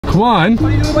Come on. What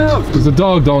are you doing my house? There's a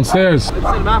dog downstairs. I'm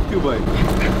sending him after you, boy.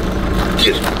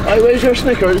 Where's your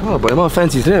snicker? Oh boy, I'm all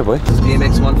fancy today, boy. This is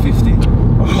BMX 150.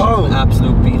 Oh, an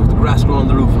absolute beat with the grass growing on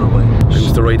the roof now, boy. I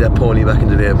used to ride that pony back in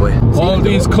the day, boy. All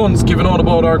these cunts giving out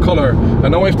about our colour,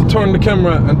 and now I have to turn the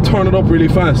camera and turn it up really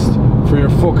fast for your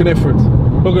fucking effort.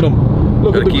 Look at them.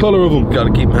 Look at the colour of them.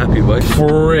 Gotta keep them happy, boy.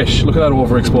 Fresh. Look at that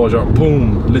overexposure.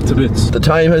 Boom. Lit to bits. The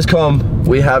time has come.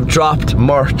 We have dropped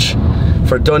merch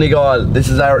for Donegal. This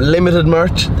is our limited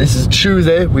merch. This is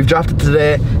Tuesday. We've dropped it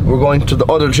today. We're going to the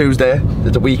other Tuesday.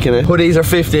 There's a week in it. Hoodies are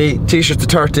 50, t-shirts are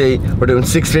 30. We're doing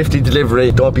 650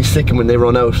 delivery. Don't be sicking when they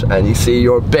run out. And you see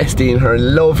your bestie in her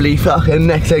lovely fucking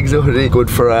next exit hoodie.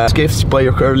 Good for gifts. Buy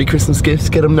your early Christmas gifts.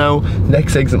 Get them now.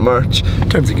 Next exit merch.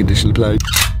 Terms and conditions apply.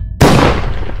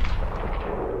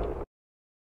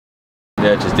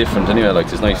 Yeah, it's just different anyway, like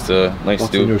it's nice to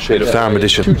do a bit of farm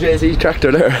edition. 2JZ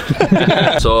tractor there.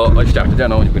 So I started there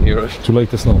now and you can hear it. Do you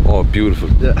like the snow? Oh, beautiful.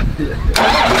 Yeah.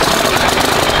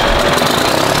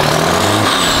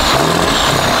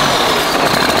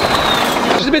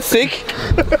 She's a bit sick.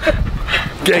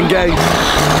 Gang.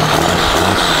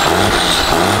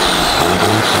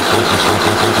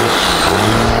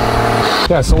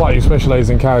 Yeah, so what, you specialise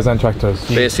in cars and tractors?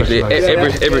 Basically,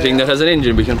 everything that has an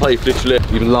engine we can pipe, literally.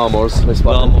 Even lawnmowers.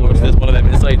 Lawnmowers, there's one of them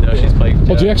inside there, she's piped.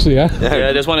 Oh, do you actually, yeah?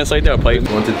 Yeah, there's one inside there,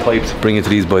 piped. Wanted piped, bring it to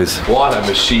these boys. What a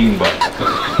machine, but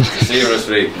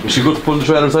seriously. Is she good to pull the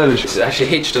trailer inside? She's actually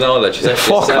hitched and all that, she's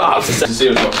actually Fuck off!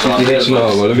 Seriously.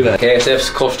 Look at that. KSF's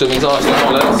custom exhaust and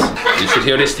all that. You should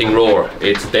hear this thing roar,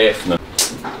 it's deafening.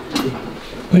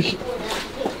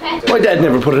 My dad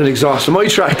never put an exhaust on my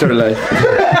tractor, like.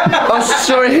 I'm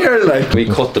sorry here, like. We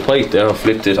cut the pipe there,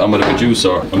 flipped it on with a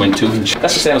producer and went 2 inch.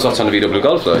 That's the same as what's on the VW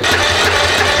Golf, like.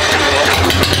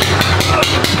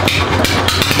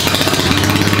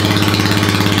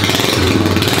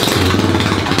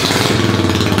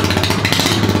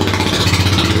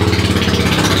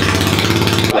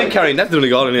 I'm carrying that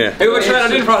doing all in here. Hey, we're trying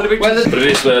to do for the big But it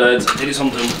is, lads, tell you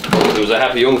something. There was a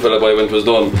happy young fella by when it was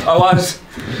done. I was.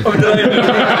 What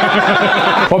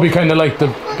would be kind of like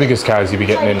the biggest cars you'd be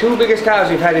getting in? Two biggest cars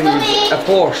we've had in a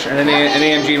Porsche and an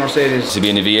AMG Mercedes. To be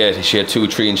in a V8, she had 2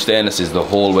 3-inch stainlesses the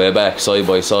whole way back, side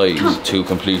by side. 2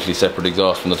 completely separate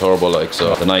exhausts from the turbo, like.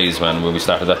 So the noise, man, when we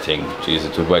started that thing, jeez,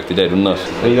 it would whack the dead, wouldn't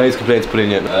it? Any nice complaints put in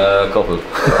yet? A couple.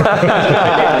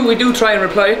 We do try and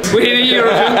reply within a year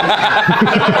or two.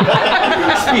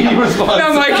 Speedy response.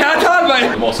 No, I can't hold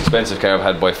mine. The most expensive car I've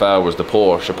had by far was the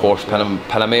Porsche. A Porsche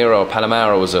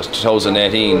Panamera was a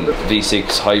 2018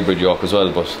 V6 hybrid yoke as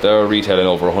well, but they're retailing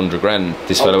over 100 grand.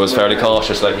 This fella was fairly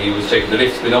cautious, like he was checking the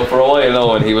lift's been up for a while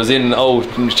now, and he was in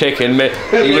checking me.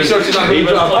 I was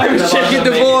checking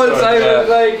the bolts. I was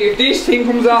like, if this thing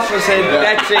comes off, I said,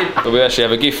 that's it. But we actually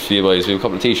have a gift for you boys. We have a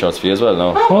couple of t-shirts for you as well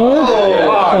now.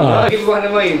 I'll give you one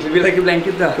of mine. It'll be like a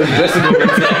blanket there.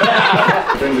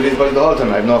 Friends with these boys the whole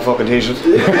time. I have no fucking t-shirt.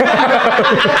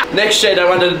 Next shed, I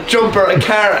want a jumper, a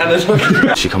car, and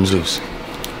a. She comes loose.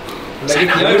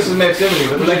 This is Mate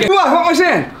 70. What am I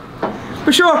saying?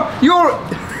 For sure, you're.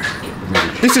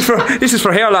 This is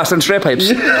for hair loss and straight pipes.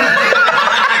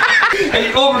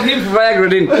 And over him for Viagra,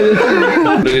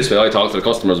 didn't. This way, I talk to the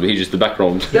customers, but he's just the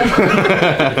background.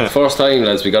 First time,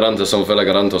 lads, we got onto some fella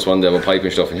got onto us one day with piping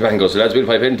stuff, and he goes, lads, we'll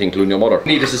pipe anything, including your mother.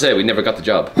 Needless to say, we never got the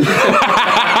job.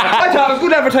 I thought it was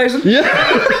good advertising. Yeah.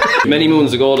 Many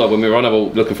moons ago, though, when we were on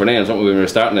about looking for names, when we were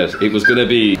starting it, it was going to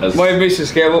be. My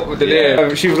missus came up with the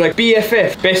name. She was like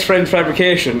BFF, Best Friend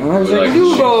Fabrication, and I was like,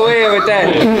 you go away with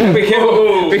that. And we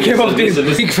came up with these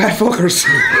big fat fuckers.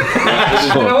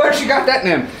 I don't know where she got that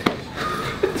name.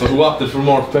 So who opted for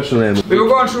more professional names? We were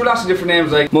going through lots of different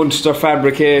names like Munster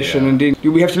Fabrication, and then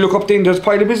we have to look up things. There's a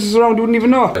pile of businesses around we wouldn't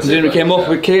even know. And then we came up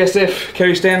with KSF,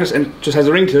 Kerry Stainless, and just has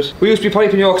a ring to it. We used to be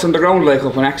piping yokes underground like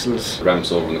up on axles.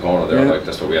 Ramps over in the corner there, like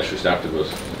that's where we actually started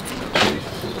with.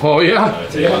 Oh yeah?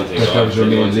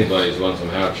 Guys want some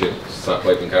hardship, start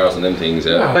piping cars and them things,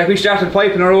 yeah. Like we started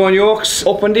piping our own yokes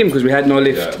up on them because we had no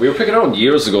lift. Yeah, we were picking around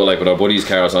years ago, like with our buddies'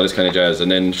 cars and all this kind of jazz,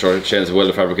 and then sure Shane's a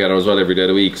welder fabricator as well every day of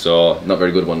the week, so not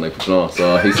very good one, like, but you know,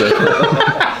 so he said.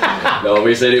 No,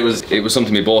 we said it was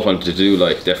something we both wanted to do,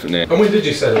 like, definitely. And when did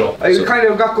you set it up? I kind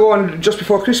of got going just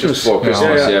before Christmas. Just before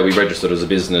Christmas, yeah, we registered as a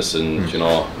business and, you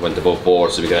know, went above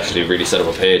board so we could actually really set up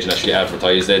a page and actually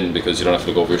advertise then, because you don't have to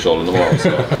look over your shoulder in the morning, so.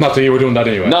 Not that you were doing that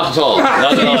anyway. Not at all,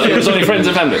 not at all. It was only friends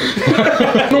and family.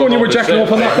 No, when you were jacking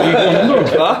up on that, were you going under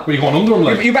him? Huh? Were you going under him,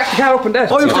 like? You backed the car up and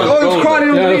that. I was crawling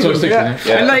underneath. Yeah, that's what I was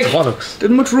thinking. And like,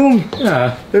 there's much room.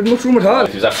 Yeah. There's much room at all.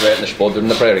 If he was after eating the spud, there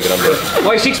was no prayer to get on there.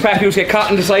 My six-pack used to get caught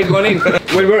in the side going in.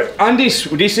 When we're on this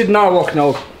did not work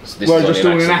now. this we're is just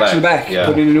only doing an axle back, yeah.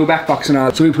 put in a new back box and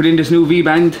all. So we put in this new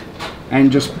V-band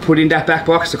and just put in that back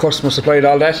box. The customer supplied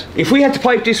all that. If we had to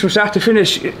pipe this from start to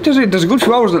finish, there's a good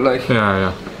few hours in it, like.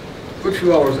 Yeah. Good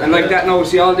few hours. And like that now,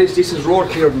 see all this is road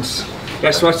clearance.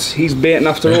 That's what he's baiting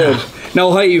off the road.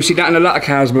 Now you see that in a lot of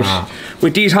cars, but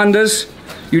with these Hondas,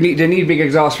 they need big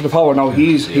exhaust for the power. Now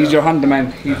he's your Honda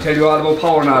man. He'll tell you all about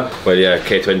power and all. Well, yeah,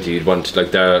 K20 you'd want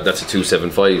like that's a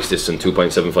 275 system,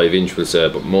 2.75 inch we'll say,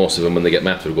 but most of them when they get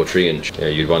mapped will go 3 inch. Yeah,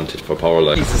 you'd want it for power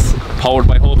like. Powered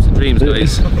by hopes and dreams,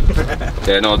 guys.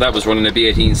 Yeah, no, that was running a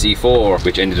B18 C4,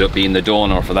 which ended up being the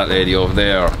donor for that lady over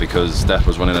there because that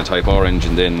was running a Type R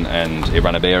engine then, and it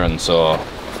ran a bearing, so.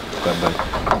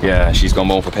 Yeah, she's gone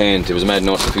home for paint. It was a mad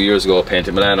note a few years ago,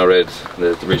 painted Milano red,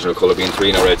 the original colour being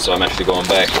Torino red, so I'm actually going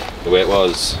back the way it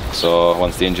was. So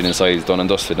once the engine inside is done and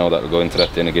dusted now, that will go into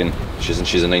that then again. She's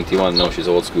a 91 now, she's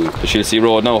old school. But she'll see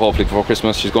road now, hopefully before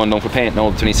Christmas. She's going down for paint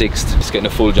now, the 26th. Just getting a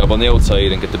full job on the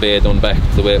outside and get the bay done back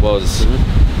the way it was.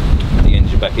 The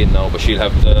engine back in now, but she'll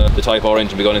have the Type R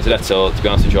engine be going into that, so to be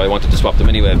honest with you, I wanted to swap them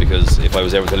anyway, because if I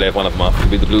was ever to leave one of them off, it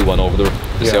would be the blue one over the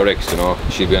CRX, you know.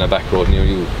 She'll be on a back road near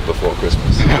you before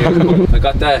Christmas. I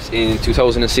got that in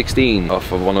 2016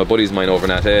 off of one of my buddies of mine over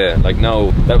in Atea. Like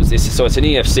now, so it's an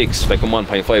EF6, like a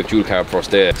 1.5 dual carb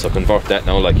first day, so convert that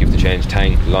now, like you have to change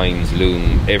tank, lines,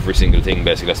 loom, every single thing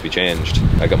basically has to be changed.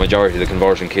 I got majority of the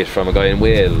conversion kit from a guy in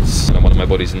Wales, and one of my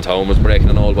buddies in town was breaking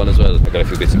an old one as well. I got a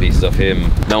few bits and pieces of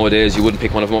him. Nowadays you wouldn't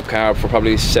pick one of them up carb for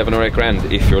probably 7 or 8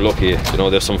 grand if you're lucky. You know,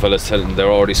 there's some fellas selling,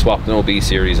 they're already swapped, no B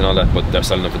series and all that, but they're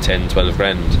selling them for 10, 12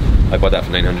 grand. I bought that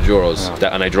for 900 euros,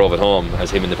 and I drove it home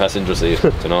as him in the passenger seat,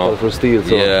 you know. For steel,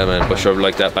 so. Yeah, man, but sure,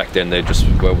 like that back then, they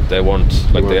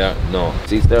weren't like they are. No,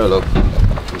 see, it's there, look.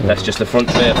 That's just the front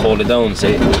tray folded down,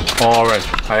 see? Oh, right.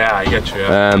 Oh, yeah, I get you,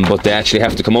 yeah. But they actually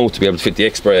have to come out to be able to fit the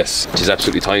Express, which is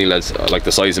absolutely tiny, lads. Like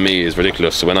the size of me is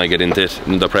ridiculous, so when I get into it,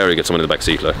 the Prairie gets someone in the back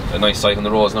seat, like. A nice sight on the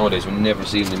roads nowadays, we never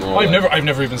see them anymore. I've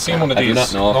never even seen one of these.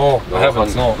 Not? No, I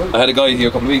haven't, no. I had a guy here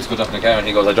a couple of weeks ago dropping a car, and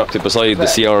he goes, I dropped it beside the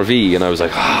CRV, and I was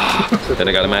like, Then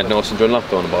I got a mad notion during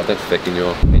lockdown about that, fucking, you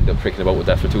know, end up pricking about with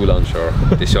that for too long, sure.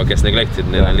 This shot gets neglected,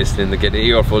 and then I'm listening to get the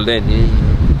earful then.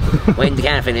 When the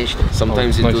car finished.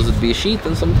 Sometimes it does be a sheet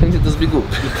and sometimes it does be good.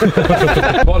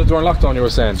 Bought it during lockdown, you were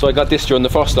saying? So I got this during the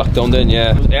first lockdown then,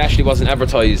 yeah. It actually wasn't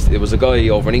advertised. It was a guy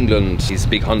over in England, he's a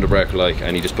big Honda breaker like,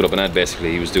 and he just put up an ad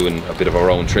basically. He was doing a bit of a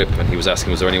round trip and he was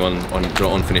asking was there anyone on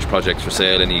unfinished projects for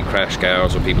sale, any crash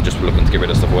cars or people just looking to get rid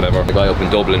of stuff or whatever. The guy up in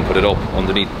Dublin put it up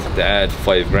underneath the ad,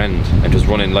 5 grand, and just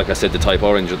running, like I said, the Type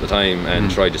Orange at the time, and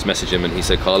tried just message him and he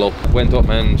said call up. Went up,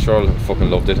 man, sure, fucking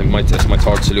loved it. And it's my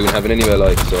third saloon having anyway,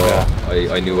 like, so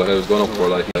I knew what I was going up for,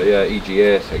 like. Yeah,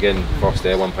 EG8, again, first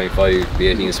day, 1.5,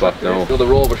 B18 swap now. You know the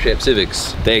Rover shaped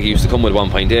Civics? They used to come with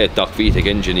 1.8 Doc VTEC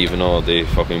engine, even though they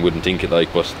fucking wouldn't think it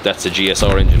like, but that's a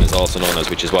GSR engine is also known as,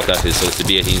 which is what that is. So it's the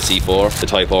B18 C4. The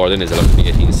Type R then is like the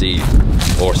B18C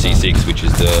or C6, which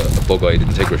is the bug-eyed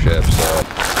Integra shape,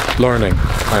 so. Learning,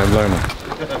 I am learning.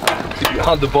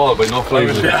 On the ball by no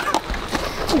flavor.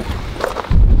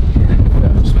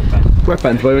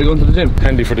 Sweatpants, why are we going to the gym?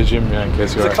 Handy for the gym, yeah, in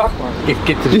case you're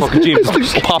Get to the fucking gym.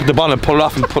 pop the bonnet, pull it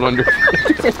off and put under.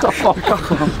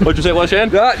 What'd you say, what,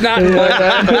 Shane? Nah. I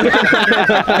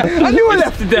knew I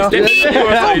left it there.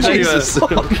 Jesus.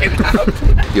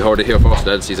 You heard it here first,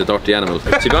 lads, he's a dirty animal.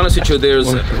 To be honest with you,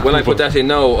 there's, when I put that in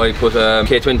now, I put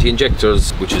K20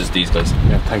 injectors, which is these guys.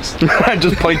 Yeah, thanks.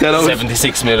 Just point that out.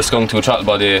 76 made a skunk to a throttle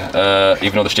body,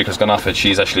 even though the sticker's gone off it,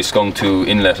 she's actually skunk to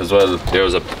inlet as well.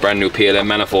 There's a brand new PLM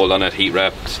manifold on it, heat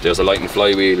wrapped. There's a light and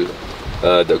flywheel,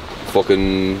 the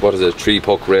fucking, what is it,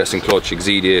 3-puck racing clutch,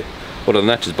 Exedia. Other than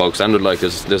that, just bog standard, like,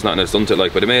 there's nothing else done to it,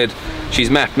 like, but she's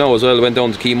mapped now as well. Went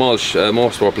down to Key Mulch,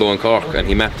 Motorsport Blow in Cork, and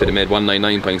he mapped it, he made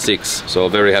 199.6, so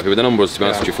very happy with the numbers, to be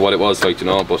honest with you, for what it was, like, you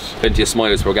know, but plenty of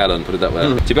smiles per gallon, put it that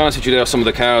way. To be honest with you, there are some of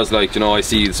the cars, like, you know, I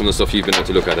see some of the stuff you've been able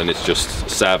to look at, and it's just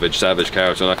savage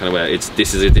cars, and that kind of way.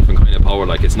 This is a different kind of power,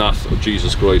 like, it's not, oh,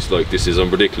 Jesus Christ, like, this is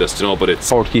ridiculous, you know, but it's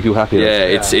power to keep you happy. Yeah,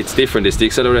 it's different, it's the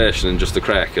acceleration and just the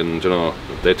crack, and, you know,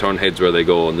 they turn heads where they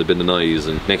go, and they bend the eyes,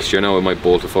 and next year now we might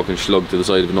bolt a fucking slug to the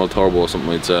side of an old turbo or something,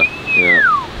 I'd say. Yeah.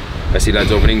 I see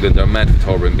lads over in England, they're mad for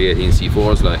turbo and B18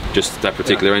 C4s, like, just that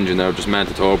particular engine, they're just mad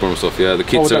to turbo and stuff, yeah. The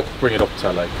kits are, bring it up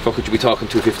to, like, fuck, would you be talking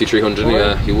 250, 300,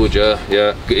 yeah, you would, yeah.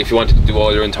 If you wanted to do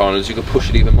all your internals, you could push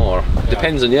it even more.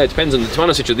 Depends on, to be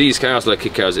honest with you, these cars, like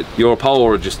kick cars, your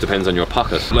power just depends on your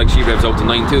pocket. Like, she revs out to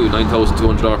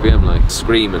 9,200 RPM, like,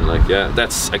 screaming, like, yeah.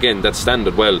 That's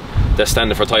standard, well, that's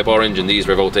standard for Type R engine, these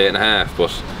rev out to 8.5,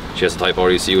 but she has a Type R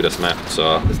ECU that's mapped,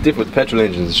 so... It's different with petrol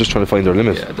engines, it's just trying to find their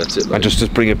limit. Yeah, that's it. Like. And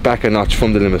just bring it back a notch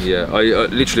from the limit. Yeah, I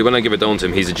literally, when I give it down to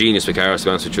him, he's a genius with cars, to be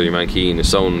honest with you, man, Keen, a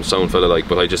sound fella, like,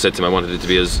 but I just said to him I wanted it to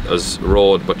be as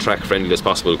road but track friendly as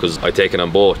possible, because I take it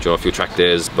on both, you know, a few track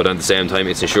days, but at the same time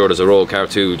it's insured as a road car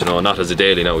too, you know, not as a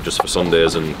daily now, just for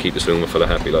Sundays and keep the Sluma fella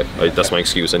happy, like, that's my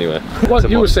excuse anyway. What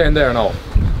you were saying there now,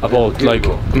 about like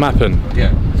mapping,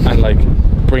 and like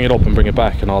bring it up and bring it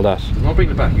back and all that. You won't bring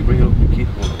it back, you bring it up, you keep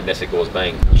it going. Unless it goes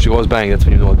bang. She goes bang, that's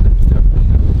when you know.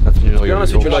 That's when you know. To be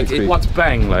honest with you, like, what's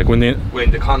bang? Like when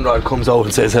the conrod comes out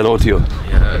and says hello to you.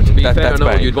 Yeah, to be fair, that's no,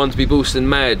 bang. you'd want to be boosting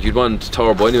mad, you'd want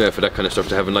turbo anyway for that kind of stuff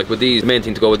to happen. Like with these, the main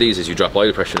thing to go with these is you drop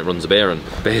oil pressure and it runs a bearing.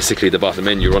 Basically the bottom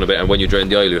end you run a bit, and when you drain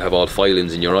the oil you have all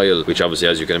filings in your oil, which obviously,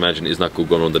 as you can imagine, is not good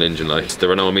going around an engine. Like they're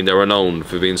renowned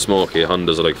for being smoky.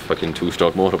 Hondas are like fucking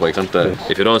 2-stroke motorbikes, aren't they?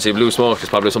 If you don't see blue smoke, there's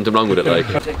probably something wrong with it, like.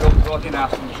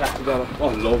 Oh,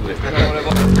 lovely.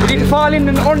 You need to fall in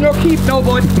and earn your keep now,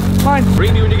 boy. Fine.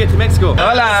 Bring me when you get to Mexico.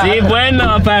 Hola. Si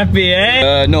bueno, papi,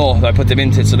 eh? No, I put them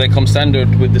into it, so they come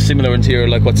standard with the similar interior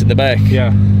like what's in the back.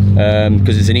 yeah.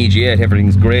 Because it's an EG8,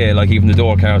 everything's grey, like even the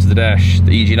door cars, the dash.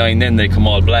 The EG9 then they come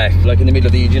all black. Like in the middle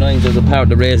of the EG9s there's a part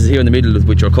that raises here in the middle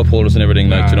with your cup holders and everything,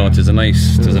 like, you know, there's a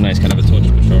nice kind of a touch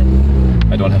for sure.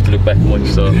 I don't have to look back much,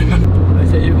 so. I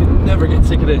say you can never get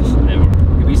sick of this. Never.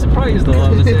 You'd be surprised though, I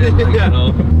would say, like, you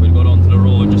know, we'll go down to the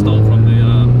road just down from the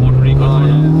Puerto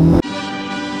Rico.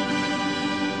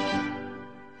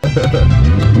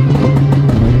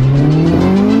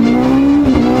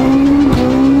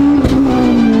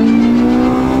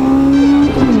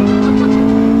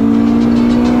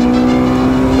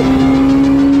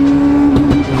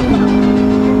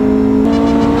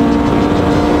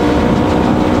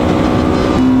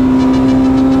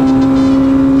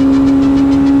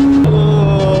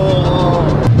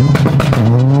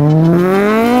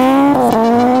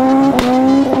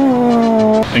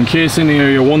 In case any of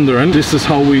you are wondering, this is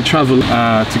how we travel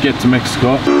to get to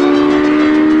Mexico.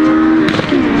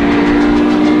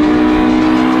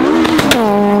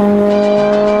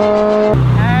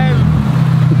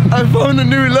 I found a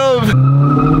new love.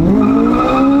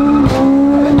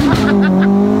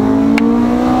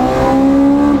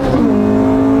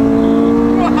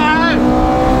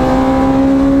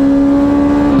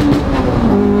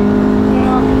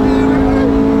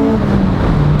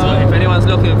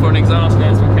 Looking for an exhaust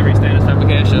gas from Kerry Stainless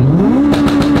Fabrication.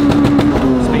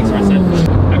 Speaks for itself.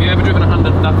 Have you ever driven a Honda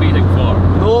that V8 before?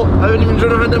 No, I haven't even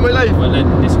driven a Honda in my life. Well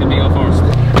then, this can be your first.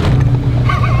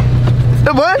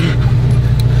 What?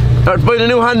 I'm buying a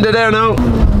new Honda there now.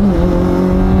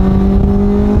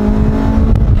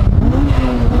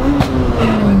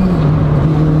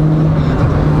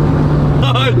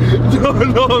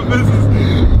 No, this is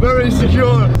very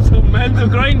secure. So man to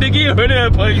grind the gear in there,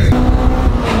 boys.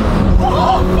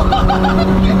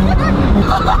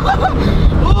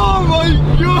 Oh my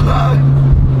god!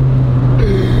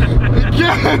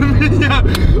 Get me out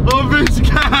of this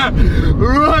car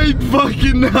right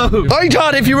fucking now! I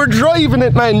thought if you were driving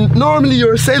it, man, normally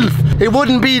yourself, it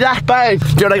wouldn't be that bad.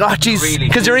 You're like, oh jeez,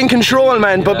 because you're in control,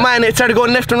 man. But man, it started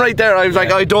going left and right there. I was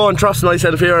like, I don't trust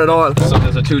myself here at all. So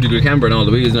there's a 2-degree camber and all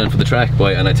the wheels now for the track,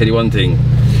 boy. And I tell you one thing,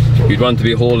 you'd want to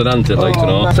be holding on to it, like, you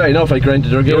know. Sorry, no, if I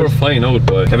granted your gear. You're fine out,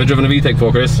 boy. Have you driven a VTEC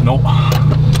before, Chris? No.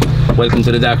 Welcome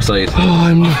to the dark side. Oh,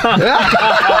 I'm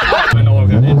I know I've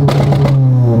got it.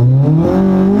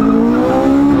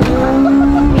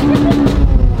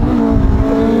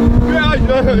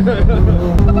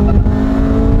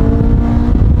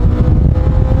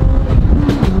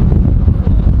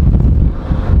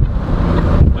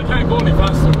 I can't go any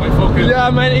faster, my fucking... Yeah,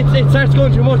 man, it starts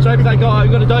going too much. I'd be like, oh,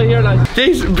 I'm gonna die here, like.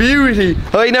 This beauty.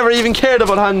 I never even cared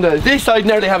about Hondas. This I'd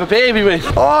nearly have a baby with.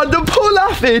 Oh, the pull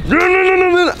off it.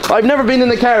 I've never been in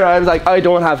the car. I was like, I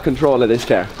don't have control of this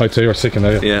car. I'd say you're sickened,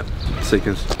 are you? Yeah,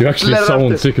 sickened. You actually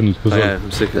sound sickened as well. Yeah,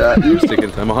 I'm sickened. You're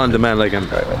sickened. I'm a Honda man, like I'm.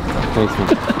 Thanks,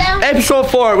 man. Episode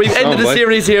 4. We've ended the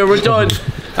series here. We're done.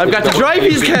 I've got to drive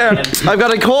his car. I've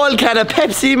got a cold can of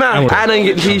Pepsi, man, and I'm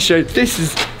getting t-shirts. This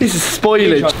is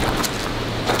spoilage.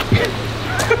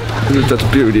 That's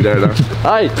beauty there now.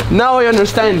 Aye, now I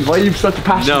understand why you've such a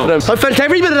passion for them. I felt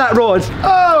every bit of that road.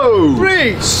 Oh!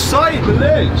 Great sight, the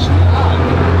legs.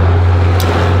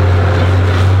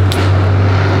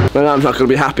 Well, I'm not going to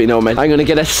be happy now, man. I'm going to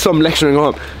get some lecturing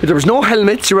home. If there was no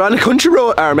helmets, you were on a country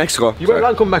road, or Mexico. You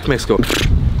weren't coming back to Mexico.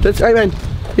 That's, I mean,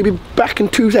 he'll be back in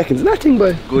 2 seconds. Nothing,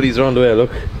 boy. Goodies are on the way,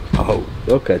 look. Oh,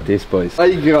 look at this, boys.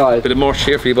 My God. Bit of more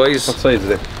cheer for you, boys. What size is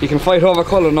it? You can fight over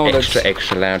colour now.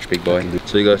 Extra large, big boy.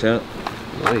 So you got it.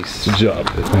 Nice. Good job.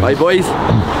 Bye, boys.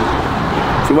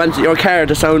 You want your car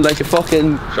to sound like a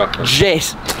fucking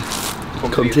jet.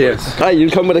 Come here. Aye,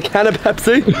 you'll come with a can of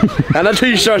Pepsi and a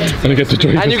t-shirt. And you get to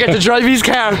drive. And you get to drive his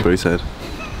car. Very sad.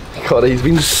 God, he's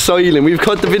been silent. We've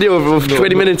cut the video of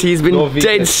 20 minutes. He's been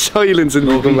dead silent since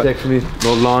we've come back. For me.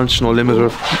 No launch, no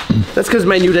limiter. That's because,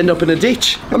 man, you'd end up in a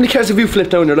ditch. How many cars have you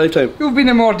flipped down in your lifetime? You've been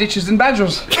in more ditches than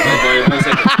badgers.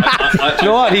 You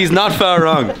know what? He's not far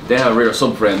wrong. They have a rear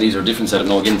subframe. These are different setup.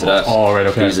 No, get into that. Oh, right,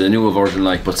 okay. These are the newer version,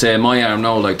 like. But say my arm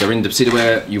now, like they're in the see the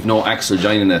way you've no axle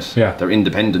joining it. Yeah. They're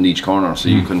independent each corner, so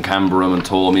you can camber them and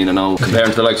tow them in and out. Compared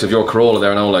to the likes of your Corolla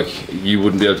there now, like you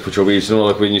wouldn't be able to put your wheels. You know,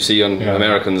 like when you see on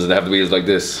Americans, they have the wheels like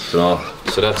this. So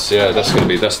that's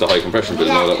that's the high compression build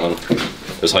now. That one.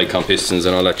 There's high comp pistons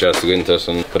and all that jazz to go into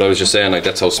it. But I was just saying, like,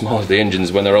 that's how small the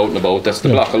engines when they're out and about. That's the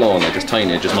block alone, like it's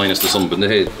tiny, just minus the sump in the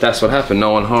head. That's what happened.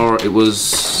 Now on her, it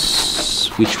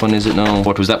was, which one is it now?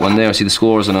 What was that one there? I see the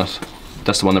scores on it.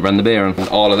 That's the one that ran the bear, and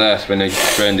all of that when they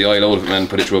drained the oil out of it, man,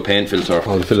 put it through a paint filter.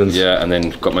 All the fillings. Yeah, and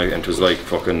then got and it was like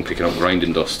fucking picking up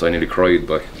grinding dust. I nearly cried,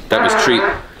 but that was three.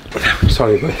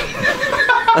 Sorry, boy.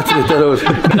 That's a bit dead out.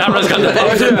 Camera's got the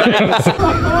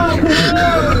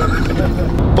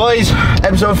Boys,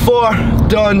 episode 4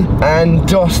 done and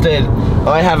dusted.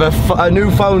 I have a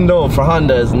newfound love for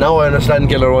Hondas. Now I understand,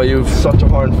 Giller, why you've such a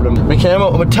horn for them. We came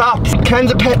up with tops, cans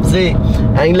of Pepsi,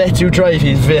 and let you drive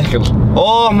his vehicle.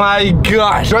 Oh my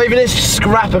god, driving this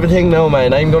scrap of a thing now,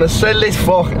 man. I'm gonna sell this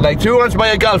fuck. Like, who wants to buy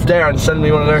a Golf there and send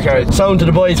me one of their cars? Sound to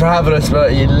the boys for having us,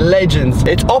 but you legends.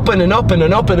 It's upping and upping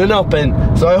and upping and upping.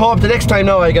 So I hope the next time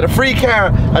now I get a free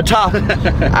car, a top,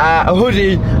 a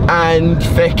hoodie, and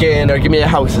fucking, or give me a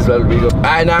house as well.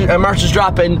 And our merch is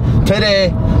dropping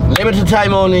today. Limited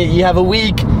time only. You have a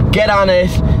week. Get on it.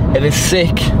 It is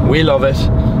sick. We love it.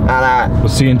 And we'll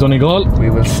see you in Donegal. We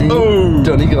will see you in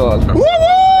Donegal.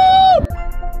 Woo-woo!